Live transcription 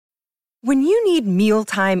When you need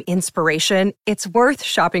mealtime inspiration, it's worth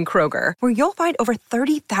shopping Kroger, where you'll find over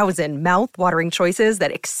 30,000 mouth-watering choices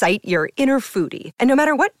that excite your inner foodie. And no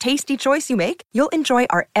matter what tasty choice you make, you'll enjoy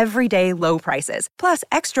our everyday low prices, plus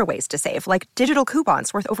extra ways to save, like digital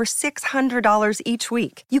coupons worth over $600 each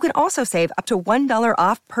week. You can also save up to $1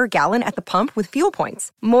 off per gallon at the pump with fuel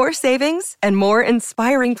points. More savings and more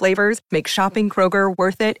inspiring flavors make shopping Kroger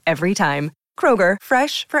worth it every time. Kroger,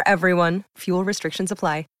 fresh for everyone. Fuel restrictions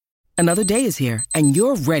apply. Another day is here, and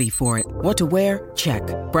you're ready for it. What to wear? Check.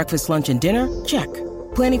 Breakfast, lunch, and dinner? Check.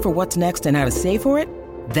 Planning for what's next and how to save for it?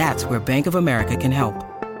 That's where Bank of America can help.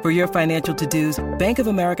 For your financial to-dos, Bank of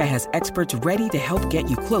America has experts ready to help get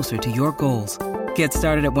you closer to your goals. Get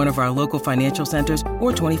started at one of our local financial centers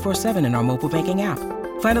or 24/7 in our mobile banking app.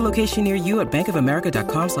 Find a location near you at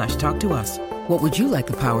bankofamerica.com/talktous. What would you like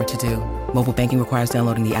the power to do? Mobile banking requires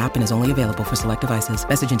downloading the app and is only available for select devices.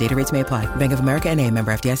 Message and data rates may apply. Bank of America N.A.,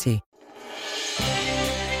 member FDIC.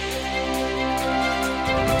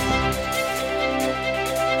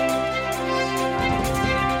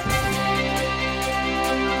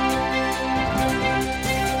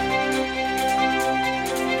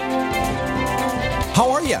 How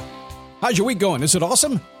are you? How's your week going? Is it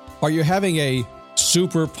awesome? Are you having a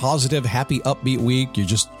super positive, happy, upbeat week? You're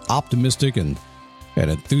just optimistic and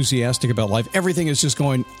enthusiastic about life. Everything is just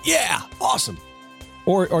going, yeah, awesome.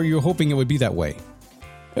 Or are you hoping it would be that way?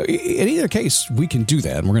 In either case, we can do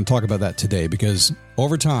that. And we're going to talk about that today because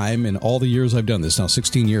over time, in all the years I've done this, now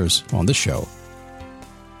 16 years on this show,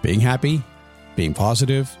 being happy, being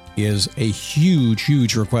positive is a huge,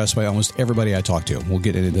 huge request by almost everybody I talk to. We'll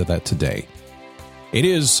get into that today. It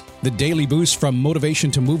is the daily boost from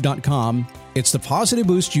motivationtomove.com. It's the positive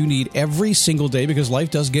boost you need every single day because life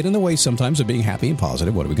does get in the way sometimes of being happy and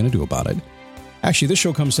positive. What are we going to do about it? Actually, this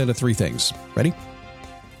show comes down to three things. Ready?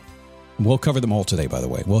 We'll cover them all today, by the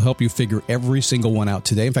way. We'll help you figure every single one out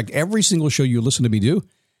today. In fact, every single show you listen to me do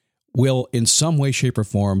will, in some way, shape, or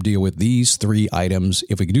form, deal with these three items.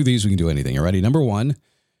 If we can do these, we can do anything. You ready? Number one,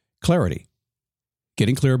 clarity.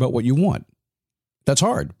 Getting clear about what you want. That's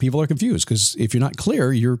hard. People are confused because if you're not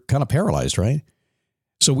clear, you're kind of paralyzed, right?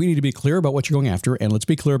 So we need to be clear about what you're going after, and let's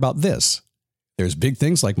be clear about this. There's big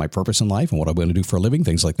things like my purpose in life and what I'm going to do for a living,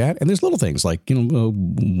 things like that. And there's little things like,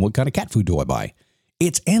 what kind of cat food do I buy?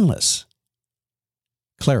 It's endless.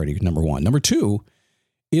 Clarity, number one. Number two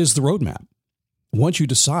is the roadmap. Once you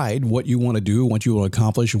decide what you want to do, what you want to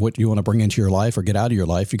accomplish, what you want to bring into your life or get out of your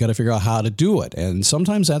life, you got to figure out how to do it. And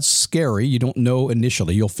sometimes that's scary. You don't know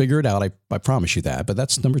initially. You'll figure it out. I promise you that. But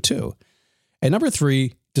that's number two. And number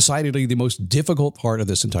three, decidedly the most difficult part of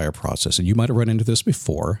this entire process, and you might have run into this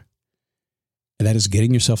before, and that is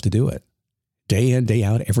getting yourself to do it. Day in, day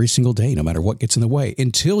out, every single day, no matter what gets in the way,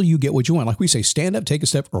 until you get what you want. Like we say, stand up, take a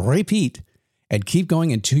step, repeat, and keep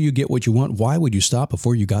going until you get what you want. Why would you stop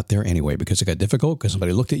before you got there anyway? Because it got difficult? Because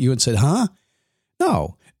somebody looked at you and said, huh?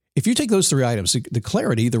 No. If you take those three items, the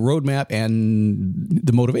clarity, the roadmap, and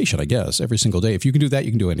the motivation, I guess, every single day, if you can do that,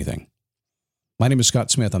 you can do anything. My name is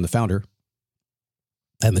Scott Smith. I'm the founder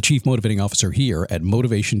and the Chief Motivating Officer here at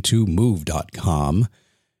motivationtomove.com.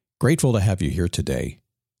 Grateful to have you here today.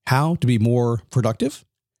 How to be more productive?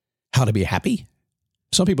 How to be happy?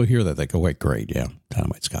 Some people hear that, they go, wait, great, yeah,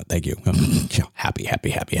 Dynamite Scott, thank you. Happy.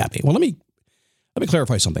 Well, let me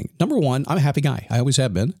clarify something. Number one, I'm a happy guy. I always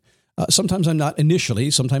have been. Sometimes I'm not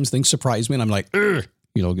initially. Sometimes things surprise me, and I'm like,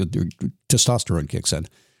 testosterone kicks in.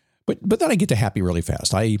 But then I get to happy really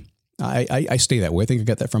fast. I stay that way. I think I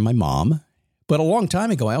got that from my mom. But a long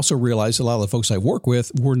time ago, I also realized a lot of the folks I work with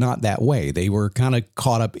were not that way. They were kind of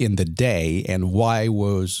caught up in the day, and why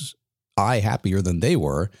was I happier than they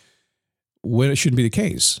were when it shouldn't be the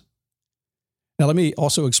case? Now, let me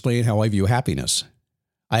also explain how I view happiness.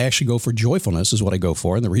 I actually go for joyfulness is what I go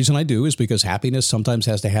for. And the reason I do is because happiness sometimes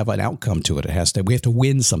has to have an outcome to it. We have to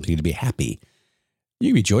win something to be happy.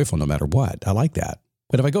 You can be joyful no matter what. I like that.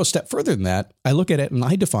 But if I go a step further than that, I look at it and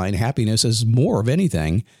I define happiness as more of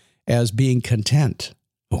anything as being content.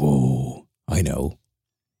 Oh, I know.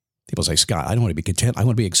 People say, Scott, I don't want to be content. I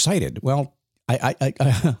want to be excited. Well,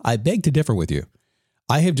 I beg to differ with you.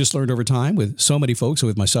 I have just learned over time with so many folks and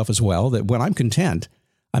with myself as well that when I'm content,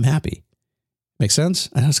 I'm happy. Make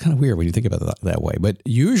sense? And that's kind of weird when you think about it that way. But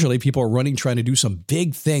usually people are running trying to do some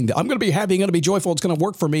big thing that I'm going to be happy, I'm going to be joyful, it's going to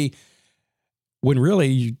work for me, when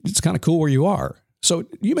really it's kind of cool where you are. So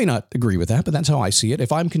you may not agree with that, but that's how I see it.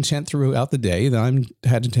 If I'm content throughout the day, then I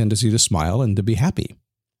had a tendency to smile and to be happy.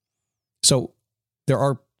 So there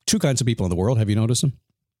are two kinds of people in the world. Have you noticed them?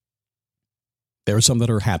 There are some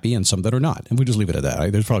that are happy and some that are not. And we just leave it at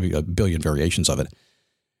that. There's probably a billion variations of it.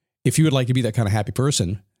 If you would like to be that kind of happy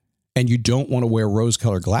person and you don't want to wear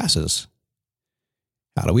rose-colored glasses,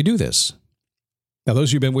 How do we do this? Now, those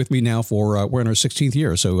of you who've been with me now for, we're in our 16th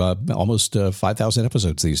year, so almost 5,000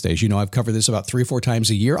 episodes these days. You know, I've covered this about 3 or 4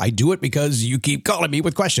 times a year. I do it because you keep calling me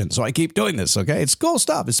with questions, so I keep doing this, okay? It's cool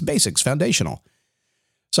stuff. It's basics, foundational.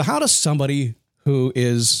 So how does somebody who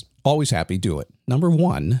is always happy do it? Number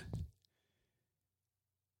one,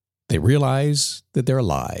 they realize that they're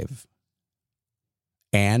alive.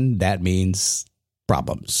 And that means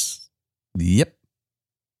problems. Yep.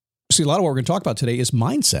 See, a lot of what we're going to talk about today is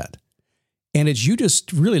mindset. And it's you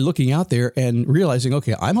just really looking out there and realizing,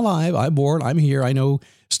 okay, I'm alive, I'm born, I'm here. I know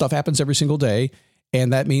stuff happens every single day.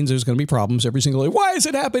 And that means there's going to be problems every single day. Why is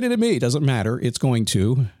it happening to me? It doesn't matter. It's going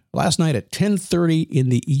to. Last night at 10:30 in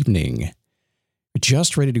the evening,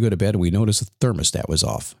 just ready to go to bed, we noticed the thermostat was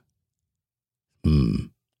off. We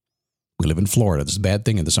live in Florida. This is a bad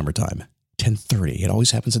thing in the summertime. 10:30. It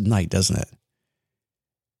always happens at night, doesn't it?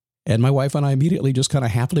 And my wife and I immediately just kind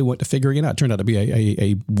of happily went to figuring it out. It turned out to be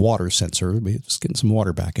a water sensor. We just getting some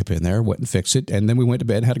water back up in there, went and fixed it. And then we went to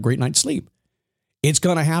bed and had a great night's sleep. It's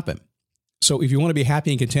going to happen. So if you want to be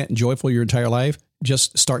happy and content and joyful your entire life,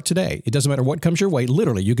 just start today. It doesn't matter what comes your way.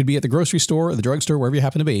 Literally, you could be at the grocery store or the drugstore, wherever you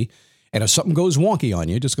happen to be. And if something goes wonky on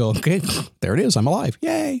you, just go, okay, there it is. I'm alive.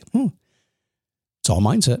 Yay. It's all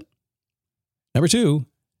mindset. Number 2,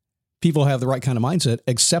 people have the right kind of mindset,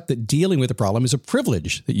 except that dealing with the problem is a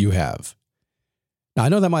privilege that you have. Now, I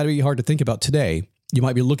know that might be hard to think about today. You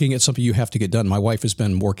might be looking at something you have to get done. My wife has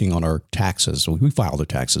been working on our taxes. We filed our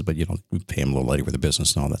taxes, but, we pay them a little later with the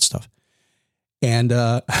business and all that stuff. And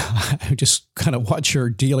I just kind of watch her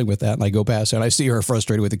dealing with that. And I go past and I see her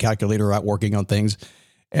frustrated with the calculator out working on things.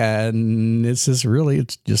 And it's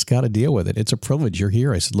just got to deal with it. It's a privilege. You're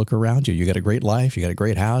here. I said, look around you. You got a great life. You got a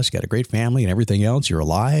great house. You got a great family and everything else. You're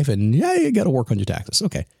alive. And yeah, you got to work on your taxes.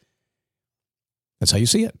 Okay. That's how you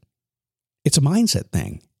see it. It's a mindset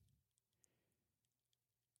thing.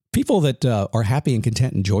 People that are happy and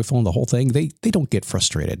content and joyful in the whole thing, they don't get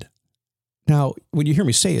frustrated. Now, when you hear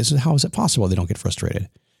me say this, how is it possible they don't get frustrated?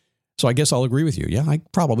 So I guess I'll agree with you. Yeah, I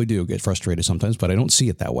probably do get frustrated sometimes, but I don't see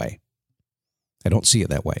it that way. I don't see it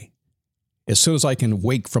that way. As soon as I can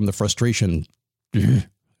wake from the frustration, haze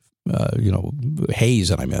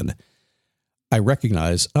that I'm in, I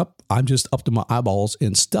recognize, I'm just up to my eyeballs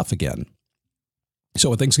in stuff again. So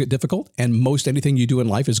when things get difficult, and most anything you do in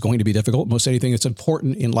life is going to be difficult, most anything that's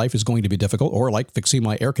important in life is going to be difficult, or like fixing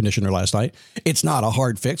my air conditioner last night, it's not a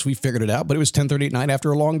hard fix. We figured it out, but it was 10:30 at night after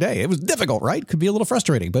a long day. It was difficult, right? Could be a little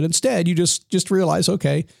frustrating, but instead you just realize,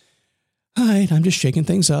 okay, all right, I'm just shaking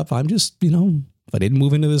things up. I'm just, if I didn't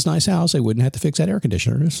move into this nice house, I wouldn't have to fix that air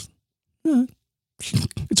conditioner. It's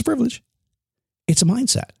a privilege. It's a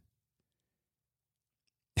mindset.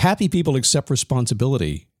 Happy people accept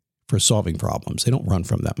responsibility for solving problems. They don't run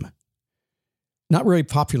from them. Not very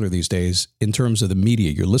popular these days in terms of the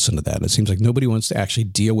media. You listen to that. It seems like nobody wants to actually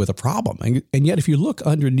deal with a problem. And yet, if you look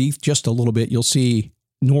underneath just a little bit, you'll see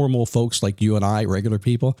normal folks like you and I, regular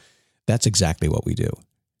people. That's exactly what we do.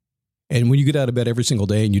 And when you get out of bed every single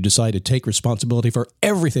day and you decide to take responsibility for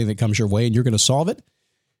everything that comes your way and you're going to solve it,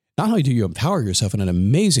 not only do you empower yourself in an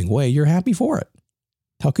amazing way, you're happy for it.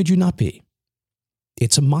 How could you not be?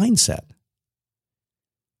 It's a mindset.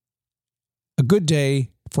 A good day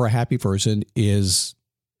for a happy person is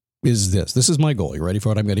this. This is my goal. You ready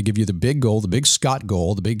for it? I'm going to give you the big goal, the big Scott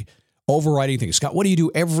goal, the big overriding thing. Scott, what do you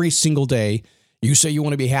do every single day? You say you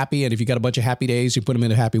want to be happy, and if you got a bunch of happy days, you put them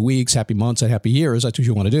into happy weeks, happy months, and happy years. That's what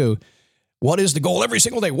you want to do. What is the goal every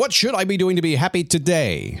single day? What should I be doing to be happy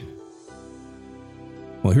today?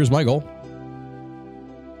 Well, here's my goal.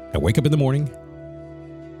 I wake up in the morning.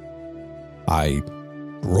 I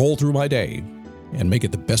roll through my day and make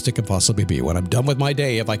it the best it can possibly be. When I'm done with my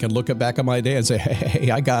day, if I can look back on my day and say, hey,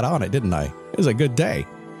 I got on it, didn't I? It was a good day.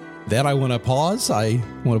 Then I want to pause. I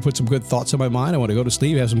want to put some good thoughts in my mind. I want to go to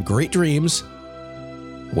sleep, have some great dreams,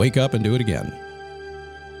 wake up and do it again.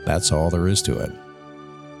 That's all there is to it.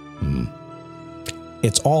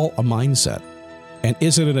 It's all a mindset. And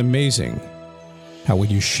isn't it amazing how when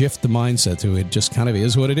you shift the mindset to it just kind of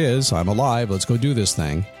is what it is, I'm alive, let's go do this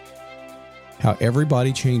thing, how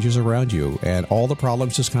everybody changes around you and all the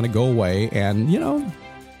problems just kind of go away and,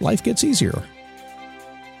 life gets easier.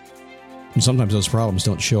 And sometimes those problems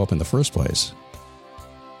don't show up in the first place.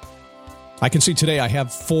 I can see today I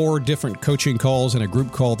have 4 different coaching calls and a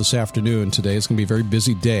group call this afternoon. Today it's going to be a very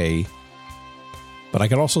busy day. But I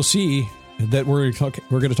can also see that we're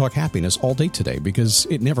going to talk happiness all day today because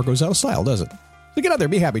it never goes out of style, does it? So get out there,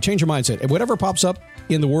 be happy, change your mindset. And whatever pops up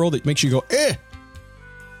in the world that makes you go,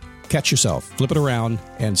 catch yourself, flip it around,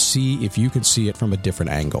 and see if you can see it from a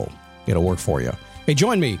different angle. It'll work for you. Hey,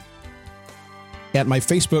 join me At my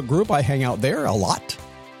Facebook group, I hang out there a lot.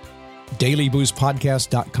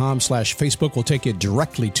 DailyBoostPodcast.com/Facebook will take you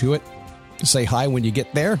directly to it. Say hi when you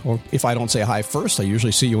get there, or if I don't say hi first, I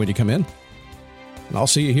usually see you when you come in. And I'll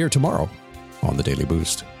see you here tomorrow on the Daily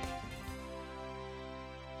Boost.